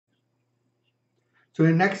So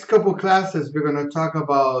in the next couple classes, we're going to talk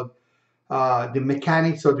about the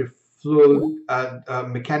mechanics of the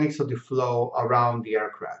mechanics of the flow around the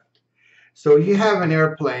aircraft. So you have an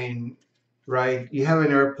airplane, right? You have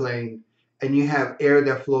an airplane, and you have air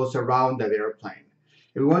that flows around that airplane.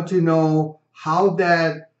 And we want to know how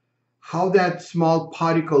that small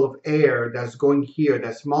particle of air that's going here,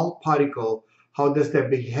 that small particle, how does that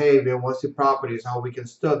behave, and what's the properties, how we can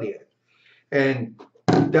study it. And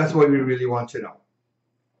that's what we really want to know.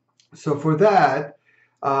 So for that,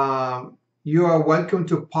 you are welcome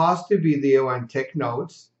to pause the video and take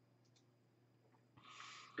notes.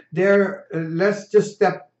 Let's just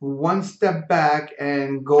step one step back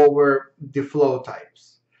and go over the flow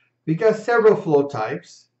types. We got several flow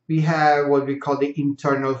types. We have what we call the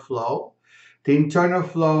internal flow. The internal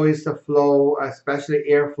flow is the flow, especially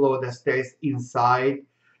airflow, that stays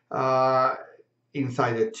uh,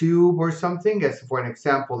 inside a tube or something. As for an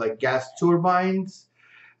example, like gas turbines,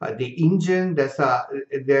 the engine.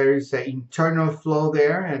 There's an internal flow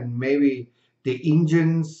there, and maybe the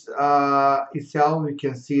engines itself. We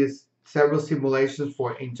can see several simulations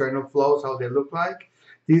for internal flows, how they look like.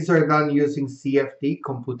 These are done using CFD,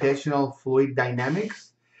 computational fluid dynamics.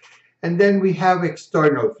 And then we have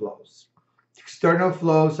external flows. External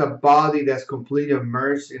flows, a body that's completely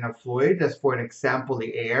immersed in a fluid. As for an example,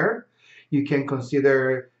 the air. You can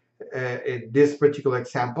consider this particular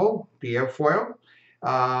example, the airfoil.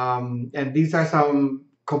 And these are some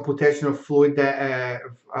computational fluid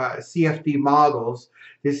CFD models.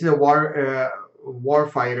 This is a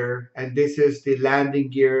warfighter, and this is the landing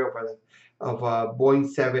gear of a Boeing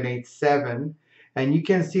 787. And you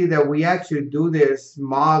can see that we actually do this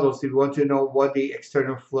models if you want to know what the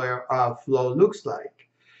external flow looks like.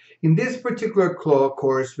 In this particular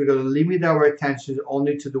course, we're going to limit our attention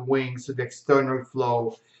only to the wings, to the external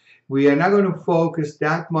flow. We are not going to focus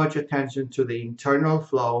that much attention to the internal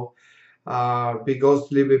flow because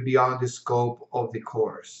it's a little bit beyond the scope of the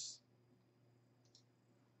course.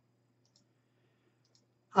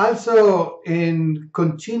 Also, in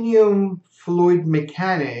continuum fluid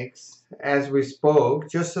mechanics, as we spoke,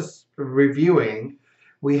 just as reviewing,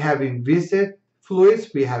 we have inviscid fluids,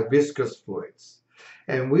 we have viscous fluids.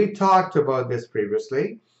 And we talked about this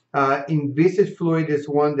previously. Inviscid fluid is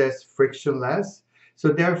one that's frictionless. So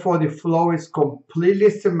therefore, the flow is completely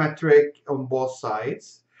symmetric on both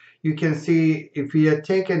sides. You can see if you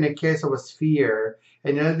take in the case of a sphere,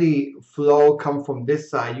 and then the flow comes from this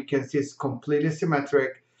side, you can see it's completely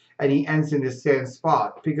symmetric, and it ends in the same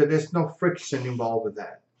spot because there's no friction involved with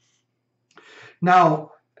that.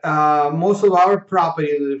 Now, most of our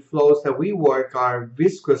properties of the flows that we work are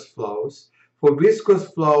viscous flows. For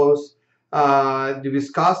viscous flows, the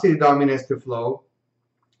viscosity dominates the flow.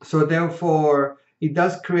 So therefore, it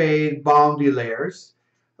does create boundary layers,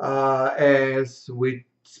 as we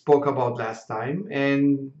spoke about last time.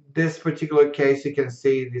 And this particular case, you can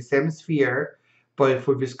see the same sphere, but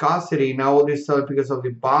for viscosity, now all of a sudden, because of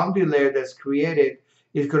the boundary layer that's created,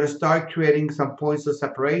 it's going to start creating some points of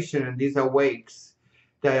separation, and these are wakes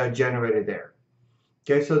that are generated there.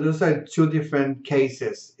 Okay, so those are two different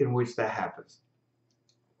cases in which that happens.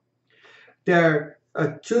 There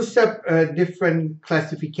are two different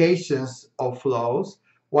classifications of flows.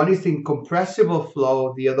 One is incompressible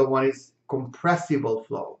flow, the other one is compressible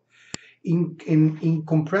flow. In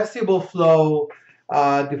incompressible flow,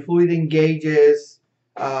 the fluid engages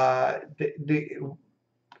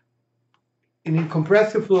in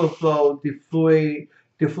incompressible flow, the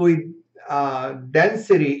fluid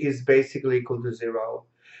density is basically equal to zero,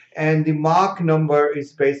 and the Mach number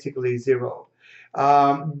is basically zero.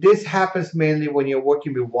 This happens mainly when you're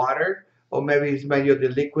working with water, or maybe it's many of the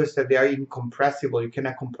liquids that they are incompressible. You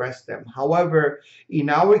cannot compress them. However, in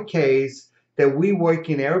our case, that we work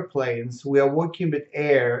in airplanes, we are working with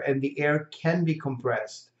air, and the air can be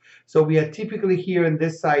compressed. So we are typically here in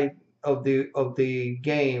this side of the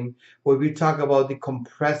game where we talk about the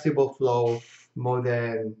compressible flow more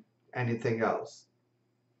than anything else.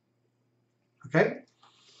 Okay,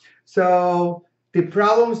 so the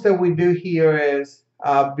problems that we do here is,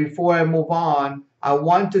 before I move on, I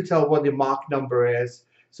want to tell what the Mach number is.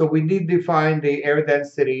 So we did define the air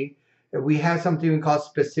density. We have something we call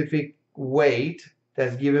specific weight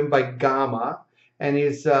that's given by gamma, and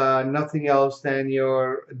is nothing else than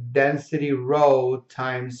your density rho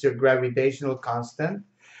times your gravitational constant.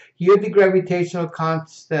 Here the gravitational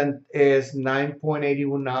constant is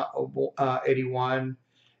 9.81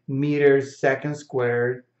 meters second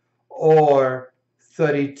squared, or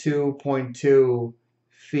 32.2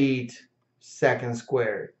 feet second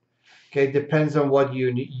squared. Okay, it depends on what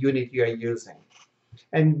unit you are using.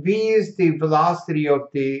 And v is the velocity of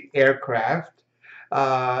the aircraft.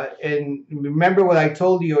 And remember what I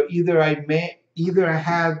told you, either I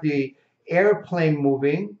have the airplane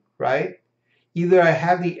moving, right? Either I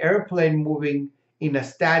have the airplane moving in a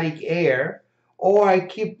static air, or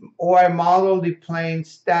I model the plane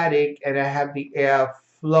static and I have the air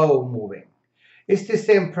flow moving. It's the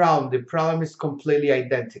same problem. The problem is completely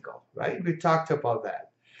identical, right? We talked about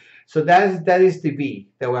that. So that is the V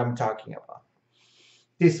that I'm talking about.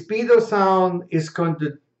 The speed of sound is going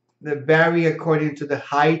to vary according to the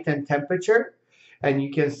height and temperature. And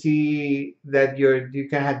you can see that you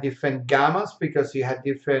can have different gammas because you have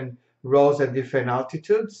different rows at different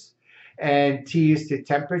altitudes. And T is the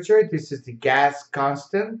temperature. This is the gas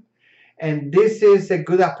constant. And this is a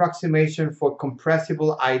good approximation for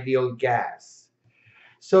compressible ideal gas.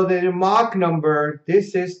 So the Mach number,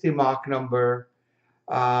 this is the Mach number,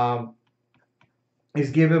 um,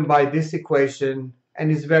 is given by this equation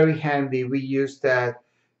and is very handy. We use that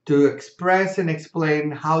to express and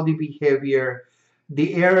explain how the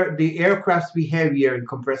aircraft's behavior in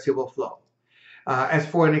compressible flow. As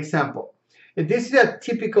for an example, this is a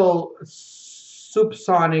typical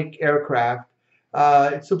subsonic aircraft.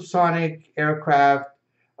 Subsonic aircraft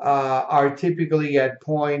are typically at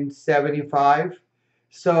 0.75.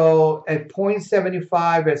 So at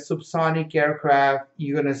 0.75, a subsonic aircraft,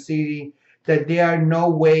 you're going to see that there are no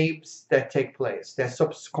waves that take place. They're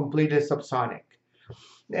completely subsonic.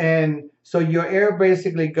 And so your air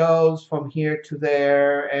basically goes from here to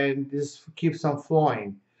there and just keeps on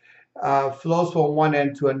flowing. Flows from one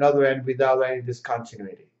end to another end without any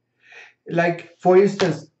discontinuity. Like, for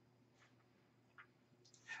instance,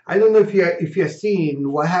 I don't know if you're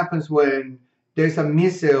seeing what happens when there's a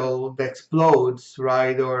missile that explodes,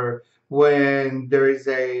 right? Or when there is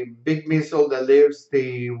a big missile that leaves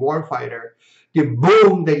the warfighter. The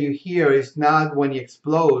boom that you hear is not when it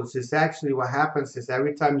explodes. It's actually what happens is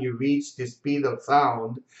every time you reach the speed of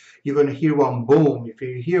sound, you're going to hear one boom. If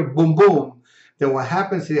you hear boom, boom, then what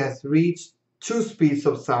happens is it has reached two speeds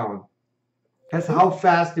of sound. That's how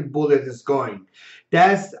fast the bullet is going.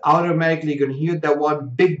 That's automatically going to hear that one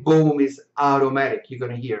big boom is automatic. You're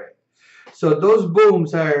going to hear it. So those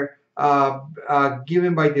booms are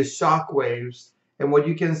given by the shock waves. And what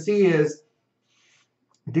you can see is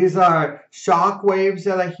these are shock waves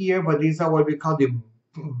that are here, but these are what we call the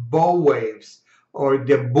bow waves or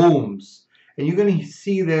the booms. And you're going to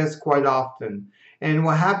see this quite often. And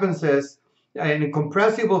what happens is in a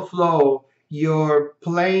compressible flow, your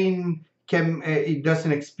plane it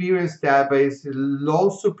doesn't experience that, but it's low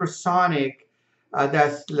supersonic.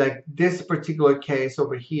 That's like this particular case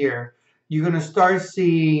over here. You're going to start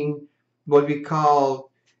seeing what we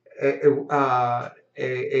call a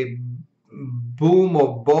boom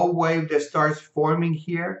or bow wave that starts forming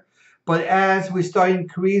here. But as we start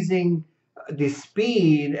increasing the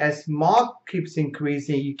speed, as Mach keeps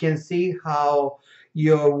increasing, you can see how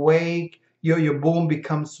your wake, your boom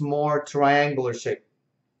becomes more triangular shaped.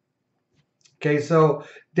 Okay, so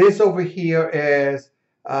this over here is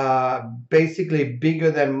basically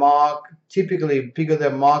bigger than Mach, typically bigger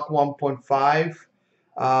than Mach 1.5.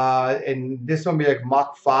 And this one be like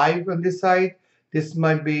Mach 5 on this side. This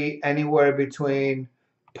might be anywhere between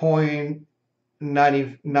 0.99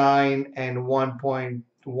 and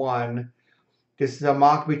 1.1. This is a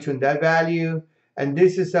Mach between that value. And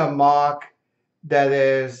this is a Mach that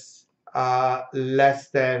is less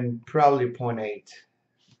than probably 0.8.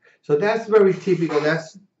 So that's very typical.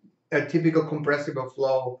 That's a typical compressible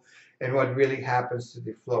flow and what really happens to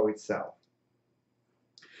the flow itself.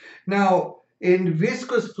 Now, in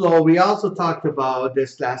viscous flow, we also talked about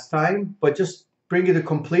this last time, but just bring it to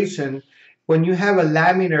completion. When you have a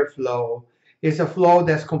laminar flow, it's a flow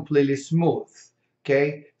that's completely smooth.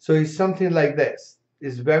 Okay, so it's something like this.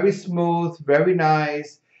 It's very smooth, very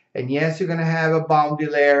nice, and yes, you're gonna have a boundary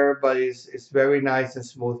layer, but it's very nice and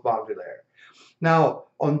smooth boundary layer. Now,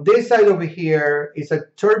 on this side over here is a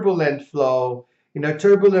turbulent flow. In a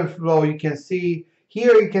turbulent flow, you can see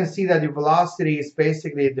here, you can see that the velocity is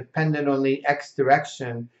basically dependent on the x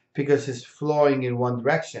direction because it's flowing in one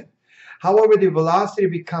direction. However, the velocity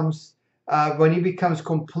becomes, when it becomes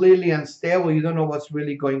completely unstable, you don't know what's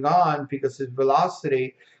really going on because the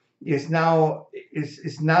velocity is now,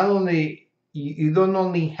 is not only, you don't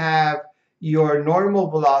only have your normal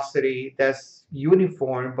velocity that's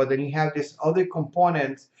uniform, but then you have this other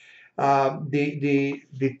components, the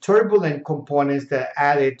turbulent components that are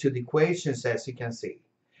added to the equations, as you can see.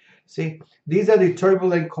 See, these are the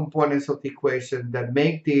turbulent components of the equation that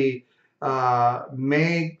make the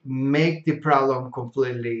make the problem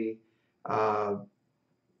completely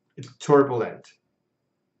turbulent.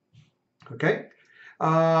 Okay.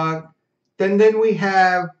 Then we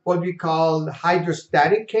have what we call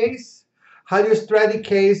hydrostatic case. Hydrostatic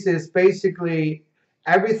case is basically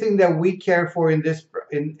everything that we care for in this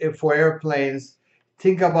for airplanes.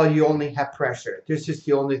 Think about you only have pressure. This is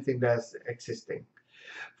the only thing that's existing.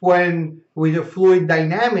 When with the fluid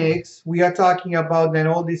dynamics, we are talking about then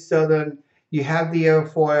all of a sudden you have the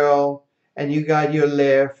airfoil and you got your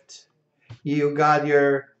lift, you got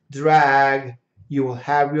your drag, you will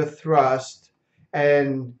have your thrust,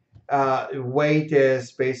 and weight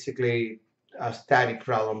is basically a static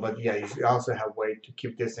problem, but yeah, you also have weight to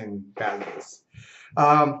keep this in balance.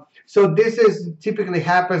 So this is typically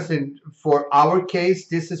happens for our case.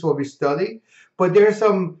 This is what we study, but there are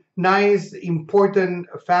some nice important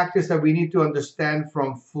factors that we need to understand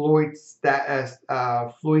from fluid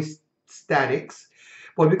statics.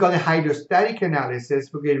 What we call the hydrostatic analysis,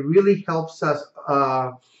 because it really helps us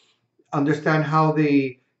understand how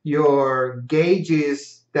your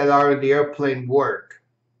gauges that are in the airplane work.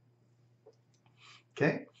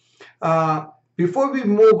 Okay. Before we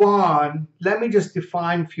move on, let me just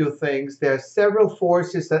define a few things. There are several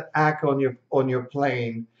forces that act on your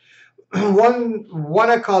plane. one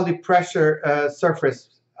I call the pressure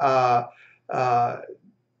surface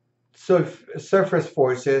surface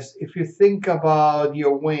forces. If you think about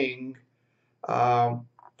your wing,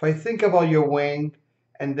 if I think about your wing,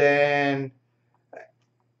 and then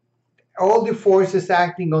all the forces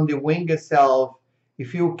acting on the wing itself,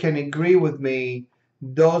 if you can agree with me,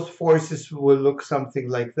 those forces will look something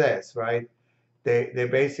like this, right? They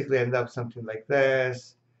basically end up something like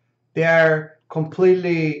this. They are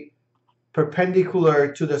completely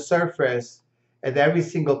perpendicular to the surface at every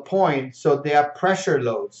single point, so they are pressure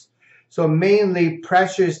loads. So mainly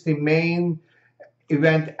pressure is the main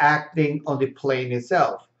event acting on the plane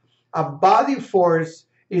itself. A body force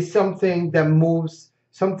is something that moves,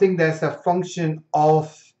 something that's a function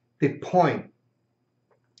of the point,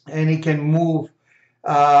 and it can move.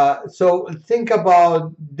 So think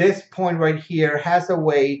about this point right here has a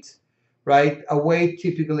weight, right? A weight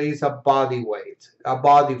typically is a body weight, a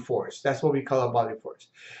body force. That's what we call a body force.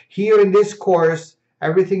 Here in this course,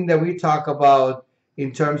 everything that we talk about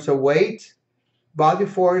in terms of weight, body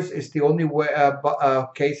force is the only way,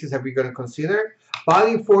 cases that we're going to consider.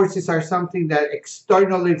 Body forces are something that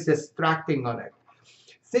externally is distracting on it.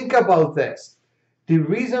 Think about this. The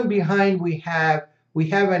reason behind we have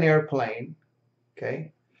an airplane,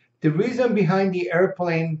 okay? The reason behind the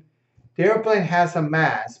airplane has a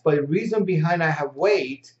mass, but the reason behind I have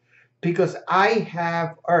weight, because I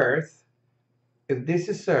have Earth. If this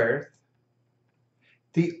is Earth,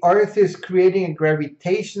 the Earth is creating a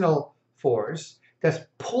gravitational force that's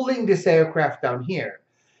pulling this aircraft down here.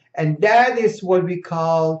 And that is what we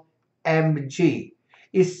call mg.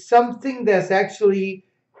 It's something that's actually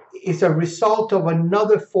is a result of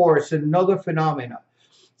another force, another phenomena.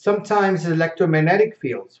 Sometimes electromagnetic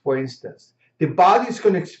fields, for instance. The body is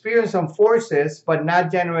going to experience some forces, but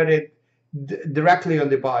not generated directly on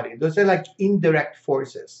the body. Those are like indirect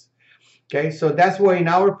forces. Okay, so that's why in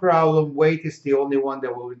our problem, weight is the only one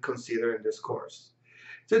that we'll consider in this course.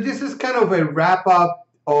 So this is kind of a wrap up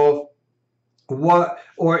of what,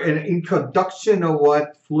 or an introduction of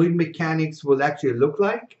what fluid mechanics will actually look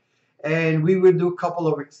like. And we will do a couple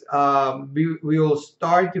of, we will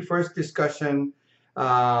start the first discussion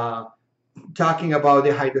talking about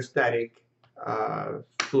the hydrostatic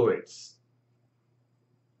fluids.